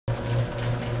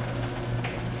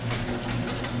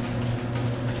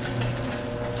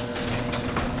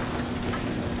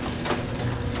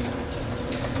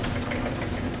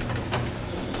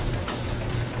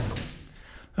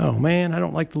Oh man, I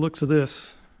don't like the looks of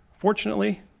this.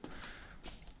 Fortunately,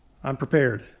 I'm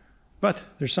prepared. But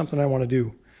there's something I want to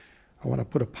do. I want to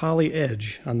put a poly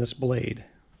edge on this blade,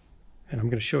 and I'm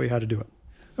going to show you how to do it.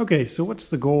 Okay, so what's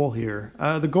the goal here?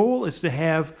 The goal is to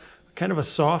have kind of a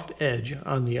soft edge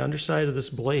on the underside of this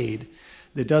blade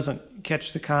that doesn't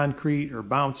catch the concrete or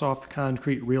bounce off the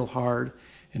concrete real hard,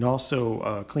 and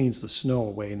also cleans the snow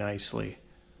away nicely.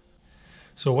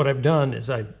 So what I've done is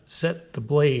I've set the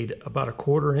blade about a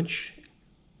 1/4 inch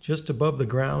just above the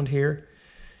ground here.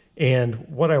 And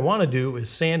what I want to do is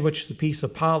sandwich the piece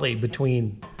of poly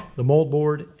between the mold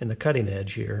board and the cutting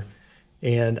edge here.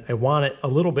 And I want it a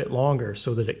little bit longer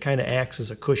so that it kind of acts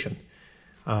as a cushion.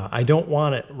 I don't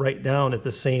want it right down at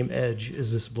the same edge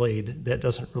as this blade. That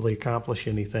doesn't really accomplish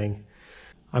anything.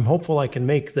 I'm hopeful I can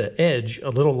make the edge a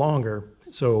little longer,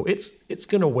 so it's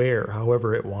going to wear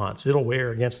however it wants. It'll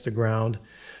wear against the ground.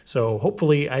 So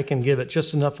hopefully I can give it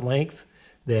just enough length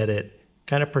that it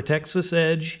kind of protects this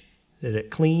edge, that it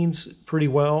cleans pretty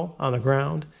well on the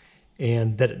ground,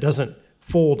 and that it doesn't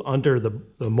fold under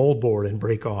the mold board and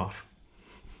break off.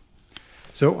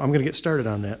 So I'm going to get started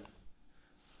on that.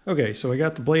 Okay, so I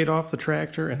got the blade off the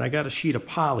tractor and I got a sheet of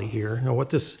poly here. Now what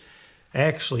this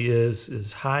actually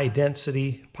is high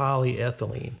density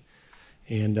polyethylene.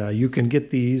 And you can get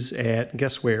these at,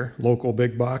 guess where, local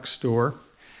big box store.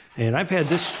 And I've had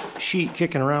this sheet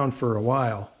kicking around for a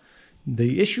while.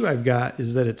 The issue I've got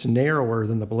is that it's narrower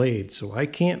than the blade, so I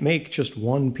can't make just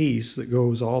one piece that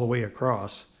goes all the way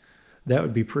across. That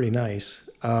would be pretty nice.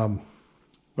 But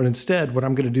instead, what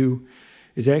I'm going to do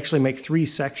is actually make 3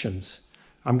 sections.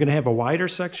 I'm going to have a wider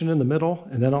section in the middle,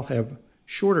 and then I'll have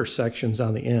shorter sections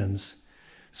on the ends.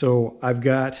 So I've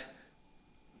got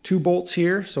 2 bolts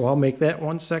here, so I'll make that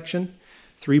one section.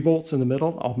 3 bolts in the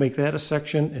middle, I'll make that a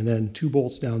section, and then 2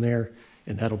 bolts down there,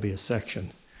 and that'll be a section.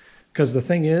 Because the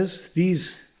thing is,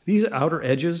 these outer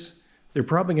edges, they're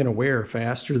probably going to wear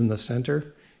faster than the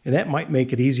center, and that might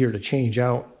make it easier to change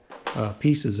out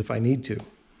pieces if I need to.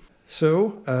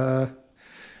 So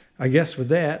I guess with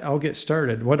that, I'll get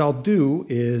started. What I'll do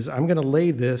is I'm going to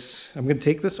lay this, I'm going to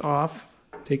take this off,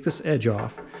 take this edge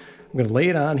off. I'm going to lay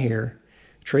it on here,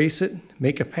 trace it,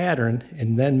 make a pattern,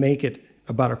 and then make it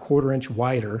about a 1/4 inch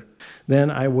wider.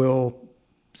 Then I will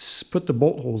put the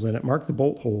bolt holes in it, mark the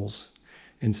bolt holes,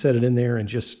 and set it in there and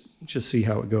just see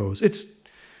how it goes.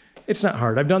 It's not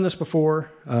hard. I've done this before.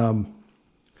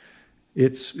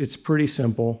 It's pretty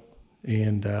simple,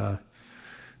 and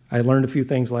I learned a few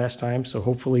things last time, so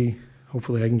hopefully I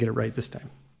can get it right this time.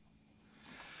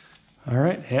 All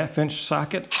right, 1/2 inch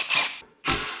socket.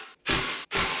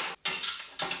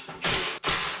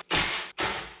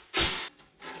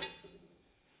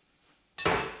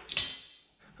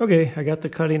 Okay, I got the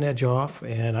cutting edge off,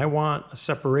 and I want a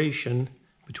separation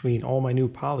between all my new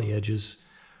poly edges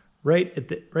right at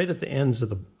the ends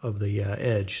of the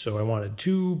edge. So I wanted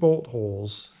 2 bolt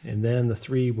holes, and then the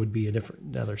 3 would be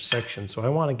another section. So I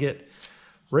want to get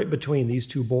right between these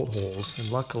 2 bolt holes,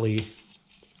 and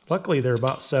luckily they're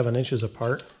about 7 inches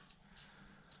apart.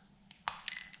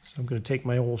 So I'm going to take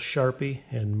my old Sharpie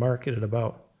and mark it at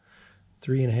about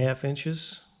 3.5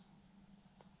 inches.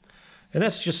 And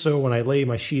that's just so when I lay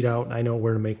my sheet out, I know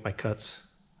where to make my cuts.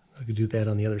 I could do that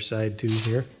on the other side too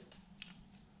here.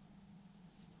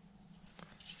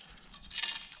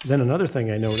 Then another thing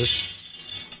I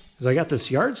noticed is I got this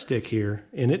yardstick here,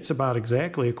 and it's about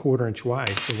exactly a 1/4 inch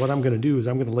wide. So what I'm going to do is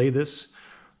I'm going to lay this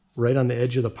right on the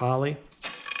edge of the poly,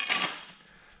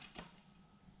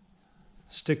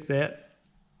 stick that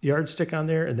yardstick on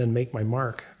there, and then make my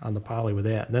mark on the poly with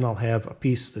that. And then I'll have a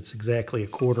piece that's exactly a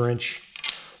 1/4 inch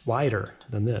wider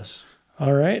than this.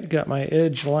 All right, got my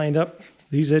edge lined up,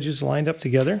 these edges lined up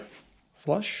together,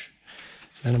 flush.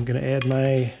 Then I'm going to add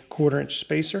my 1/4 inch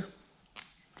spacer.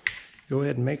 Go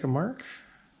ahead and make a mark.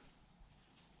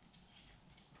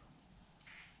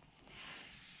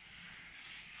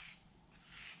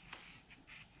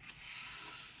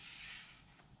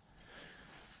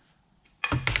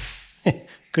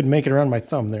 Couldn't make it around my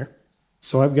thumb there.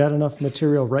 So I've got enough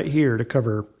material right here to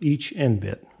cover each end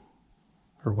bit,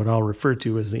 or what I'll refer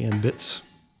to as the end bits.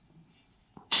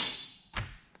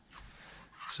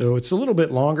 So it's a little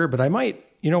bit longer, but I might,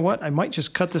 you know what? I might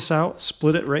just cut this out,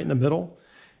 split it right in the middle,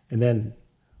 and then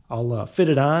I'll fit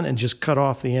it on and just cut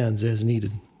off the ends as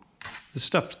needed. This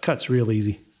stuff cuts real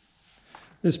easy.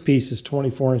 This piece is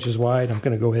 24 inches wide. I'm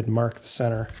going to go ahead and mark the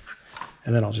center,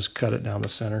 and then I'll just cut it down the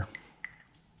center.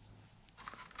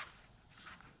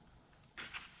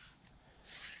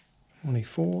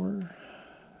 $24,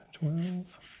 $12.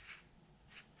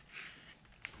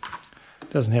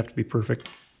 Doesn't have to be perfect.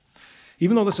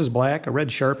 Even though this is black, a red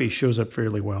Sharpie shows up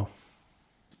fairly well.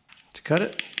 to cut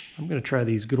it, I'm going to try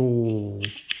these good old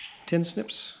tin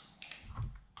snips.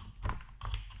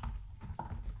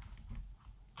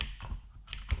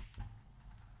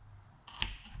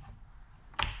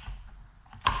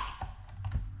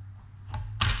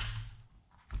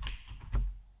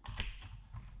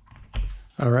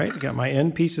 All right, got my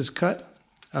end pieces cut.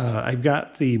 I've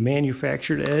got the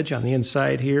manufactured edge on the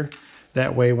inside here.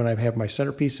 That way, when I have my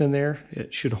centerpiece in there,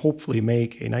 it should hopefully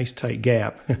make a nice tight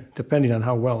gap, depending on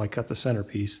how well I cut the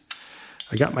centerpiece.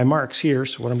 I got my marks here,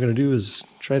 so what I'm going to do is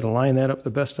try to line that up the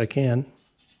best I can.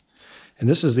 And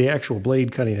this is the actual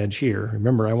blade cutting edge here.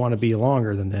 Remember, I want to be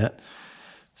longer than that.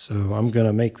 So I'm going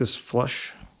to make this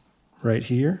flush right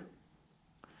here.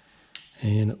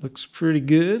 And it looks pretty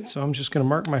good, so I'm just going to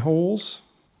mark my holes.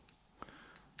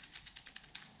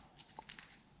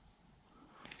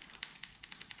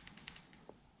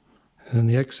 And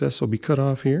the excess will be cut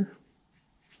off here.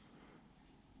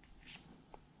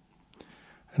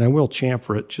 And I will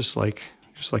chamfer it just like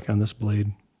on this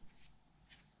blade.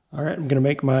 All right, I'm going to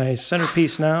make my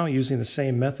centerpiece now using the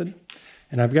same method.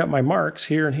 And I've got my marks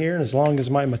here and here, and as long as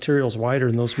my material's wider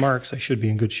than those marks, I should be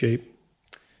in good shape.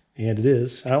 And it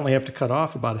is. I only have to cut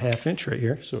off about a ½ inch right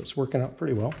here, so it's working out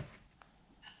pretty well.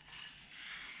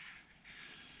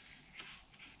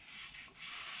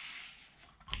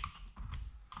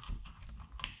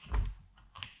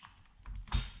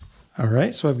 All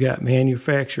right, so I've got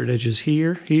manufactured edges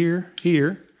here, here,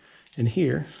 here, and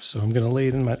here. So I'm going to lay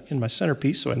it in my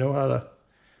centerpiece so I know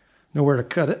where to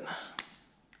cut it.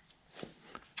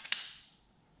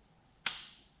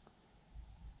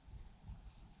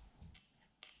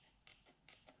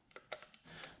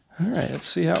 All right, let's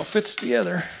see how it fits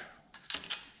together.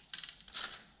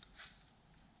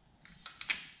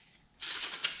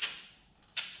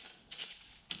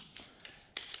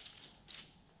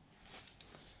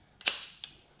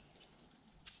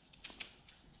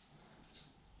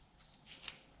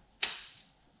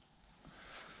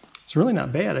 It's really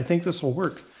not bad. I think this will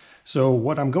work. So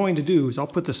what I'm going to do is I'll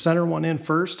put the center one in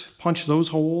first, punch those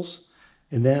holes,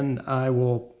 and then I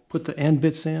will put the end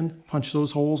bits in, punch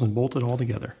those holes, and bolt it all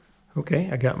together. Okay,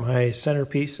 I got my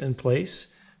centerpiece in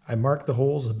place. I marked the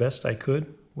holes the best I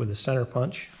could with a center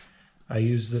punch. I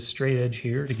used this straight edge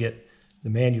here to get the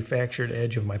manufactured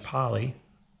edge of my poly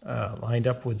lined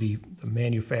up with the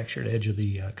manufactured edge of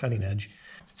the cutting edge.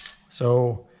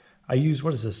 So I used,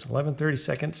 what is this,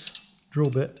 11/32 drill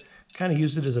bit. Kind of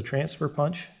used it as a transfer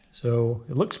punch. So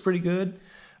it looks pretty good.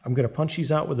 I'm going to punch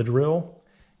these out with a drill,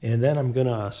 and then I'm going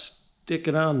to stick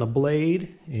it on the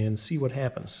blade and see what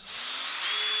happens.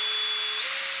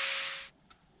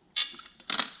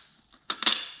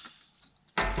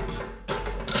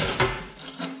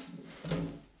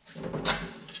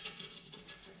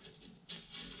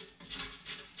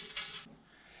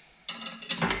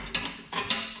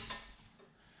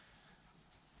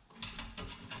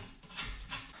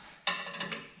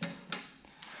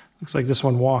 Looks like this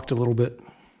one walked a little bit.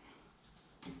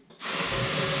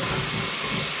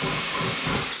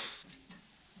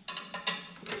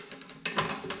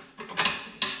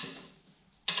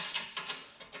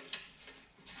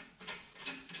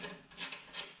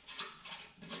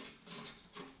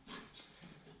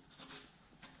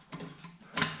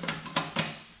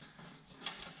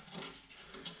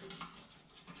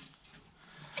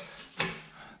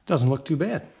 Doesn't look too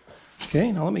bad.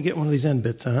 Okay, now let me get one of these end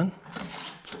bits on.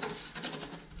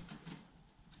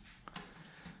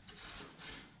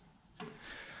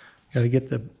 Got to get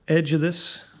the edge of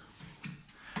this.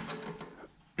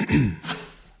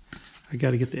 I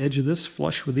got to get the edge of this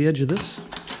flush with the edge of this.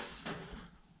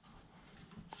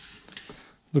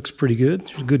 Looks pretty good.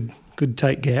 There's a good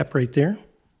tight gap right there.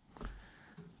 I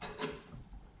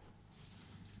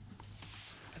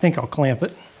think I'll clamp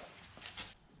it.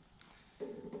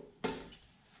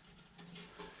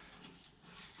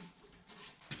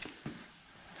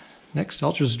 Next,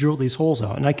 I'll just drill these holes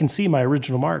out. And I can see my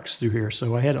original marks through here,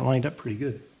 so I had it lined up pretty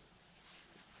good.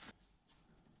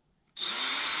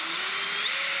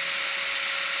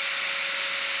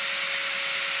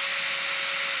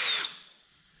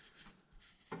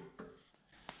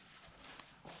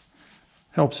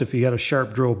 Helps if you got a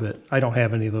sharp drill bit. I don't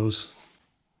have any of those.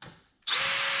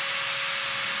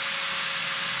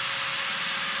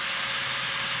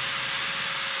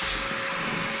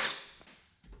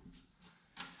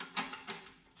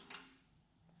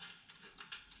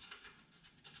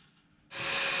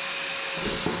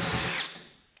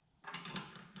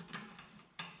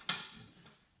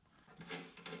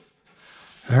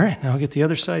 All right, now I'll get the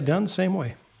other side done the same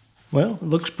way. Well, it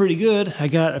looks pretty good. I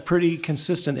got a pretty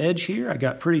consistent edge here. I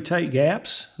got pretty tight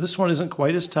gaps. This one isn't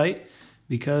quite as tight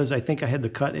because I think I had the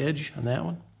cut edge on that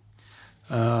one.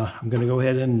 I'm going to go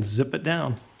ahead and zip it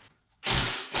down.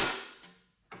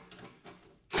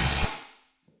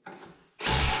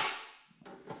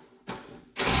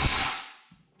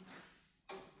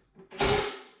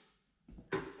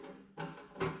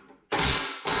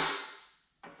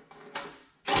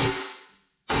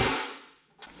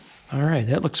 All right,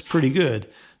 that looks pretty good.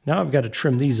 Now I've got to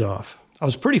trim these off. I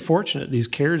was pretty fortunate these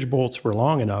carriage bolts were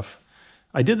long enough.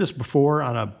 I did this before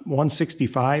on a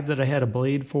 165 that I had a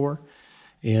blade for,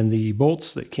 and the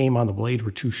bolts that came on the blade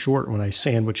were too short when I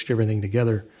sandwiched everything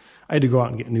together. I had to go out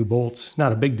and get new bolts.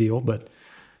 Not a big deal, but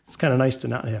it's kind of nice to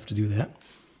not have to do that.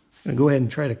 I'm going to go ahead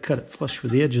and try to cut it flush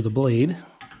with the edge of the blade.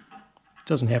 It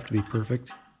doesn't have to be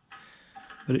perfect,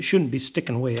 but it shouldn't be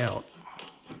sticking way out.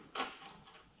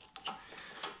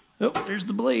 Oh, there's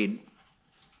the blade.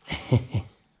 I'm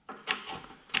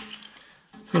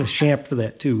going to chamfer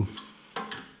that too.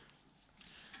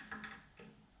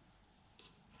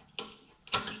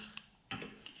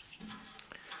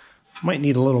 Might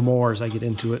need a little more as I get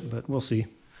into it, but we'll see.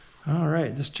 All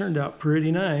right, this turned out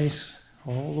pretty nice.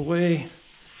 All the way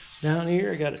down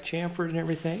here, I got it chamfered and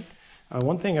everything.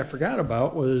 One thing I forgot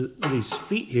about was these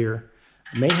feet here.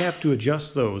 I may have to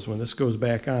adjust those when this goes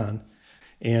back on.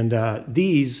 And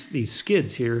these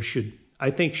skids here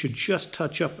I think should just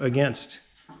touch up against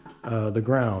the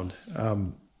ground.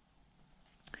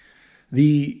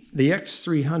 The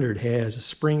X300 has a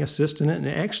spring assist in it, and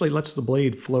it actually lets the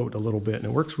blade float a little bit, and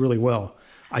it works really well.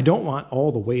 I don't want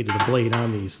all the weight of the blade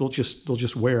on these. They'll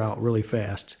just wear out really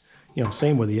fast. You know,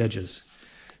 same with the edges.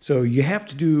 So you have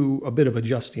to do a bit of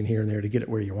adjusting here and there to get it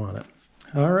where you want it.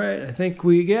 All right, I think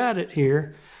we got it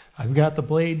here. I've got the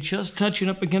blade just touching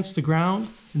up against the ground,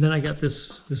 and then I got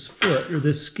this foot, or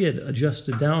this skid,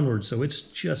 adjusted downward, so it's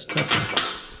just touching.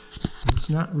 It's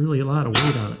not really a lot of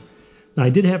weight on it. Now, I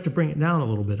did have to bring it down a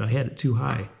little bit. I had it too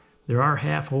high. There are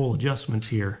half-hole adjustments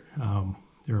here.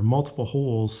 There are multiple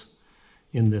holes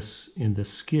in this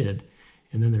skid,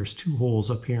 and then there's 2 holes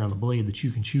up here on the blade that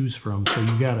you can choose from, so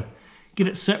you got to get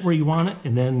it set where you want it,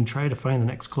 and then try to find the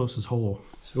next closest hole.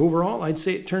 So overall, I'd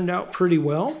say it turned out pretty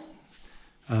well.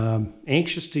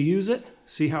 Anxious to use it,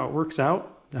 see how it works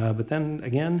out, but then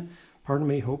again, part of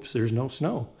me hopes there's no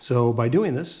snow. So by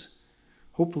doing this,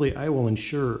 hopefully I will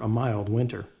ensure a mild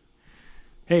winter.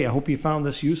 Hey, I hope you found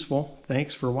this useful.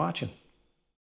 Thanks for watching.